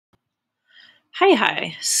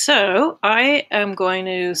Hi. So I am going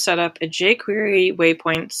to set up a JQuery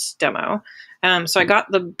Waypoints demo. So I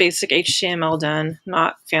got the basic HTML done,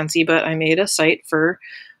 not fancy, but I made a site for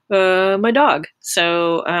my dog.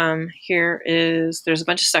 So there's a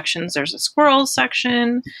bunch of sections. There's a squirrels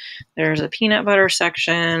section, there's a peanut butter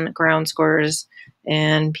section, ground scores,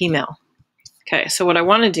 and Pmail. Okay, so what I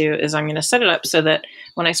want to do is I'm going to set it up so that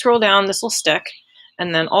when I scroll down, this will stick.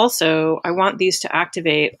 And then also, I want these to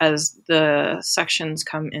activate as the sections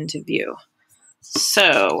come into view.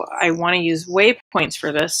 So I want to use waypoints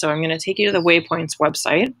for this. So I'm going to take you to the waypoints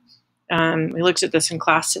website. We looked at this in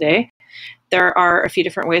class today. There are a few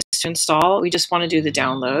different ways to install. We just want to do the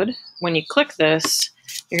download. When you click this,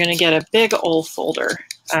 you're going to get a big old folder.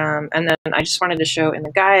 And then I just wanted to show in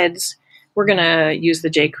the guides, we're going to use the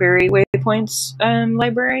jQuery Waypoints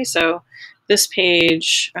library. So this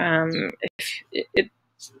page, it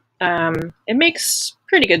makes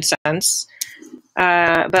pretty good sense,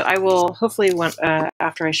 but I will hopefully,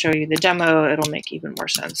 after I show you the demo, it'll make even more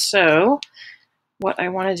sense. So what I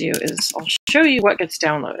want to do is I'll show you what gets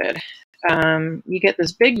downloaded. You get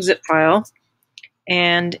this big zip file,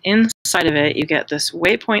 and inside of it, you get this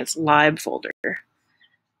Waypoints lib folder.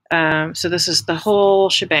 So this is the whole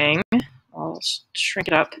shebang. I'll shrink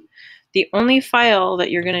it up. The only file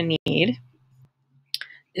that you're going to need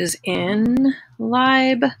is in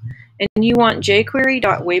lib, and you want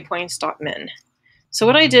jQuery.waypoints.min. So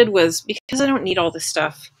what I did was, because I don't need all this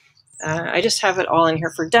stuff, I just have it all in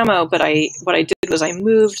here for demo, but what I did was I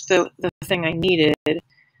moved the thing I needed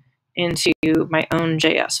into my own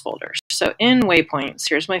JS folder. So in Waypoints,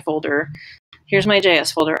 here's my folder, here's my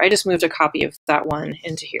JS folder. I just moved a copy of that one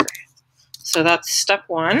into here. So that's step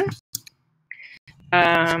one.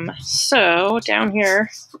 So down here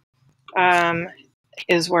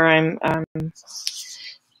is where I'm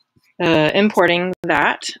importing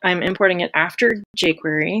that. I'm importing it after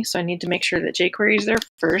jQuery, so I need to make sure that jQuery is there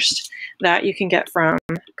first. That you can get from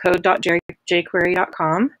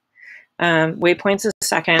code.jquery.com. Waypoints is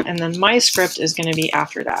second, and then my script is going to be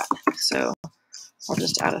after that. So I'll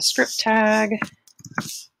just add a script tag.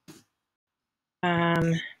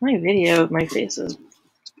 My video of my face is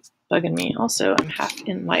bugging me. Also, I'm half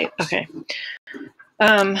in light. Okay.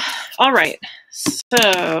 All right.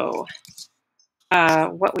 So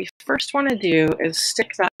what we first want to do is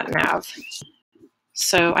stick that nav.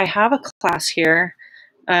 So I have a class here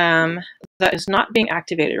that is not being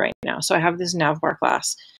activated right now. So I have this navbar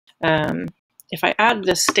class. If I add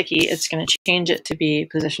this sticky, it's going to change it to be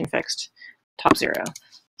position fixed top 0.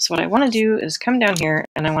 So what I want to do is come down here,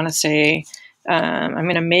 and I want to say I'm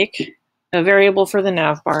going to make a variable for the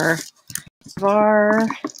navbar, var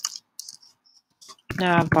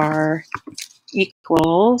navbar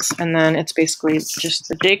equals, and then it's basically just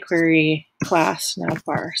the jQuery class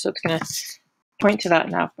navbar. So it's going to point to that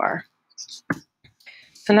navbar.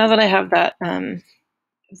 So now that I have that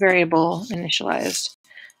variable initialized,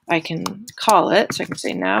 I can call it. So I can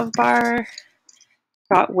say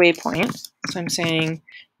navbar.waypoint. So I'm saying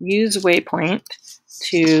use waypoint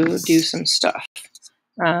to do some stuff.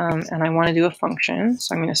 And I want to do a function.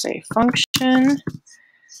 So I'm going to say function,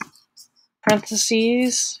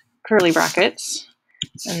 parentheses, curly brackets.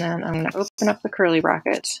 And then I'm going to open up the curly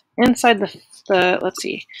brackets inside the let's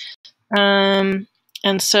see. And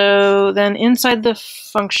so then inside the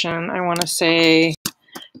function, I want to say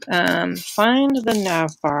find the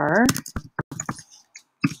navbar,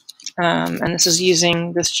 and this is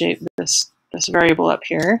using this variable up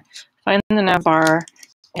here. Find the navbar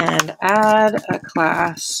and add a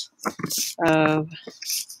class of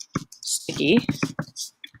sticky.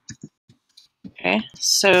 Okay,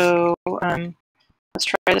 so let's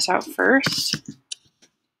try this out first.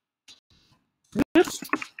 Oops.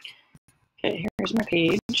 Okay, here's my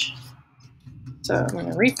page. So I'm going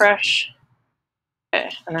to refresh. Okay,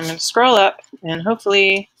 and I'm going to scroll up, and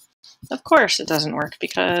hopefully, of course, it doesn't work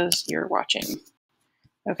because you're watching.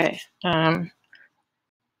 Okay,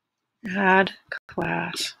 add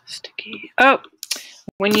class sticky. Oh,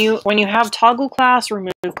 when you have toggle class,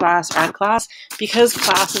 remove class, add class, because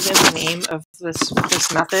class is in the name of this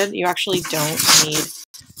method, you actually don't need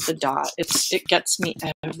the dot. It gets me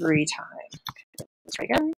every time. Okay, let's try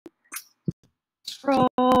again. Scroll.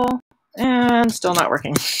 And still not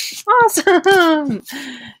working. Awesome!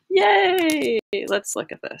 Yay! Let's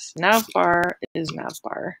look at this. Navbar is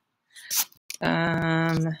navbar.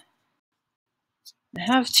 I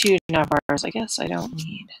have 2 navbars. I guess I don't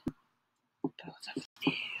need both of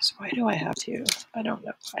these. Why do I have 2? I don't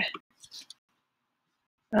know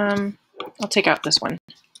why. I'll take out this one.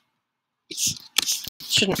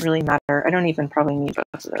 Shouldn't really matter. I don't even probably need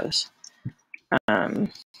both of those.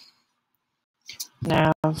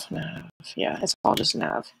 nav. Yeah, it's all just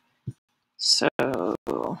nav. So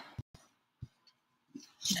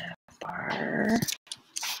navbar.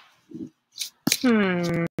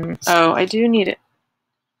 Oh, I do need it.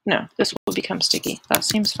 No, this will become sticky. That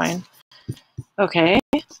seems fine. Okay,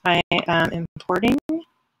 I am importing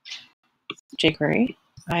jQuery.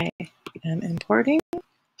 I am importing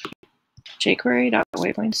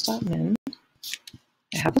jQuery.waypoints.min.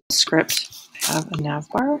 I have a script. I have a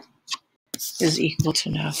navbar is equal to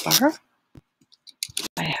navbar.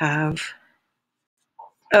 I have,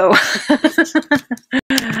 oh,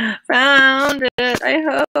 found it.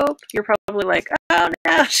 I hope. You're probably like, oh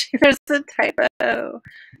no, there's a typo.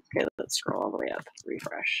 Okay, let's scroll all the way up.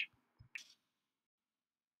 Refresh.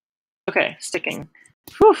 Okay, sticking.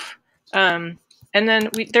 Whew. And then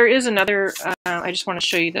there is another, I just want to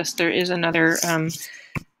show you this. There is another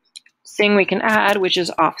thing we can add, which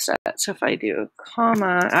is offset. So if I do a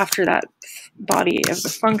comma after that body of the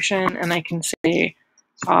function, and I can say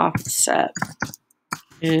offset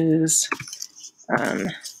is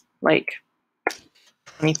like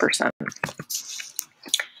 20%.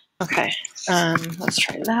 Okay, let's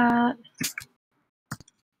try that.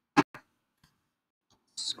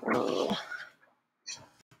 Scroll.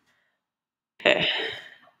 Okay,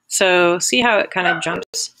 so see how it kind of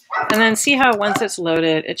jumps, and then see how once it's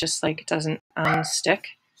loaded, it just like doesn't unstick.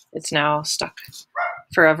 It's now stuck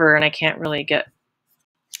forever, and I can't really get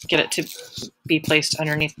it to be placed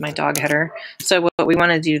underneath my dog header. So what we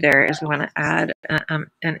want to do there is we want to add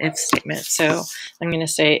an if statement. So I'm going to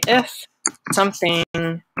say if something,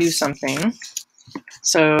 do something.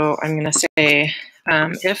 So I'm going to say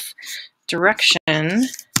if direction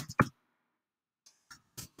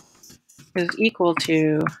is equal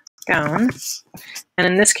to down, and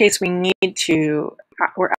in this case we need to,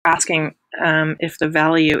 we're asking if the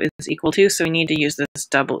value is equal to, so we need to use this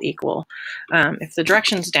double equal. If the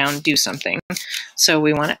direction's down, do something. So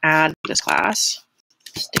we want to add this class,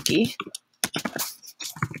 sticky,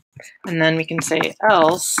 and then we can say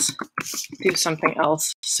else, do something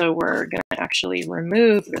else. So we're going to actually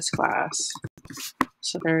remove this class.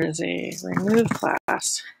 So there is a remove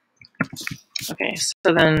class. Okay, so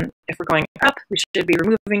then if we're going up, we should be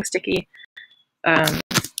removing sticky.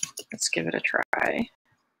 Let's give it a try.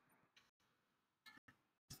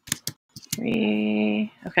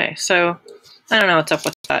 Okay, so I don't know what's up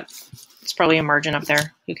with that. It's probably a margin up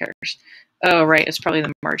there. Who cares? Oh, right, it's probably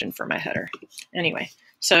the margin for my header. Anyway,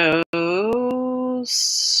 so okay,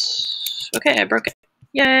 I broke it.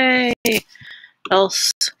 Yay!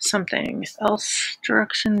 Else something. Else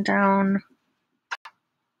direction down.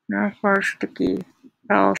 Navbar sticky.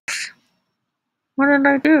 Else. What did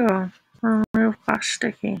I do? Remove class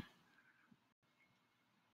sticky.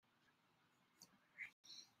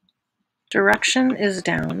 Direction is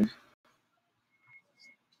down.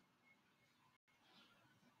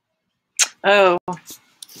 Oh,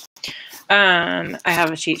 I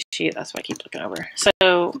have a cheat sheet. That's why I keep looking over.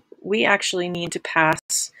 So we actually need to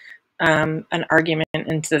pass an argument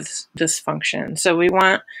into this function. So we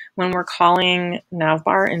want, when we're calling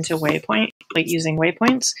navbar into waypoint, like using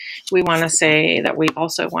waypoints, we want to say that we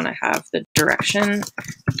also want to have the direction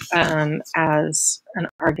as an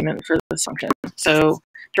argument for this function. So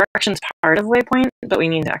direction's part of waypoint, but we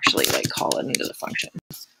need to actually like call it into the function.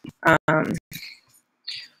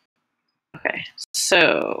 Okay,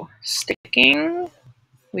 so sticking,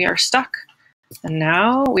 we are stuck, and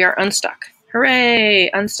now we are unstuck. Hooray,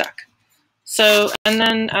 unstuck. So, and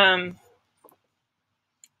then, I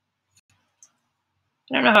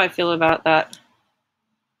don't know how I feel about that.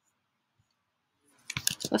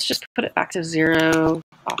 Let's just put it back to 0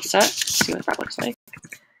 offset, see what that looks like.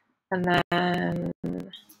 And then,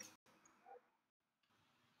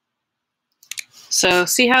 so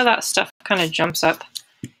see how that stuff kind of jumps up?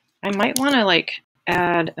 I might want to like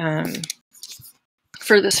add,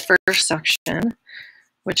 for this first section,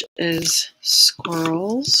 which is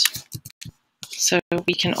squirrels. So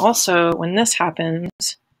we can also, when this happens,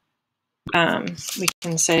 we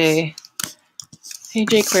can say, hey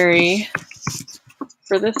jQuery,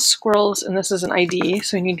 for this squirrels, and this is an ID,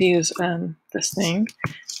 so we need to use this thing.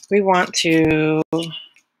 We want to,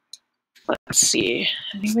 let's see,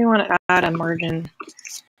 I think we want to add a margin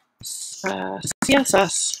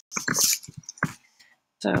CSS.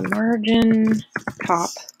 So margin top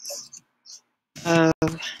of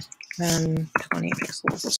 20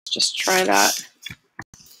 pixels. Let's just try that.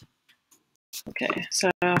 Okay,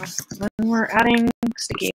 so when we're adding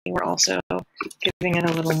sticky, we're also giving it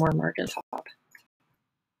a little more margin top.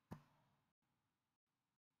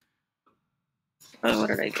 Oh, what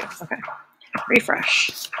did I do? Okay,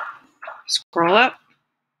 refresh. Scroll up.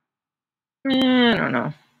 I don't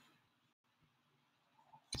know.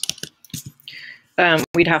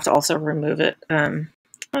 We'd have to also remove it.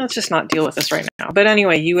 Let's just not deal with this right now. But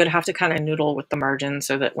anyway, you would have to kind of noodle with the margin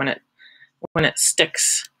so that when it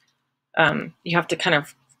sticks, you have to kind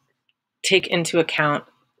of take into account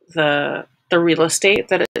the real estate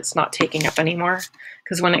that it's not taking up anymore.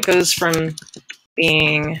 Because when it goes from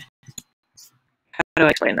being, how do I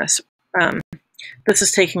explain this? This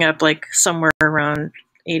is taking up like somewhere around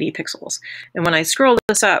 80 pixels. And when I scroll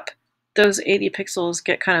this up, those 80 pixels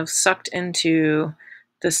get kind of sucked into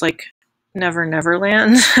this like never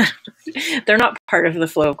land. They're not part of the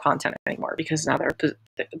flow of content anymore because now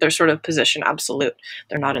they're sort of position absolute.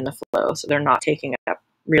 They're not in the flow, so they're not taking up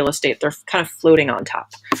real estate. They're kind of floating on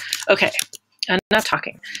top. Okay, enough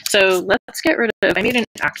talking. So let's get rid of, I made an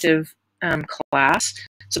active class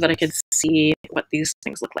so that I could see what these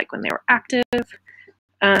things look like when they were active.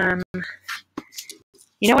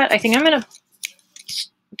 You know what? I think I'm going to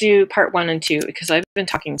do part 1 and 2 because I've been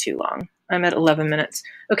talking too long. I'm at 11 minutes.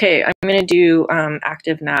 Okay, I'm going to do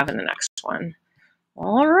active nav in the next one.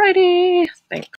 Alrighty. Thanks.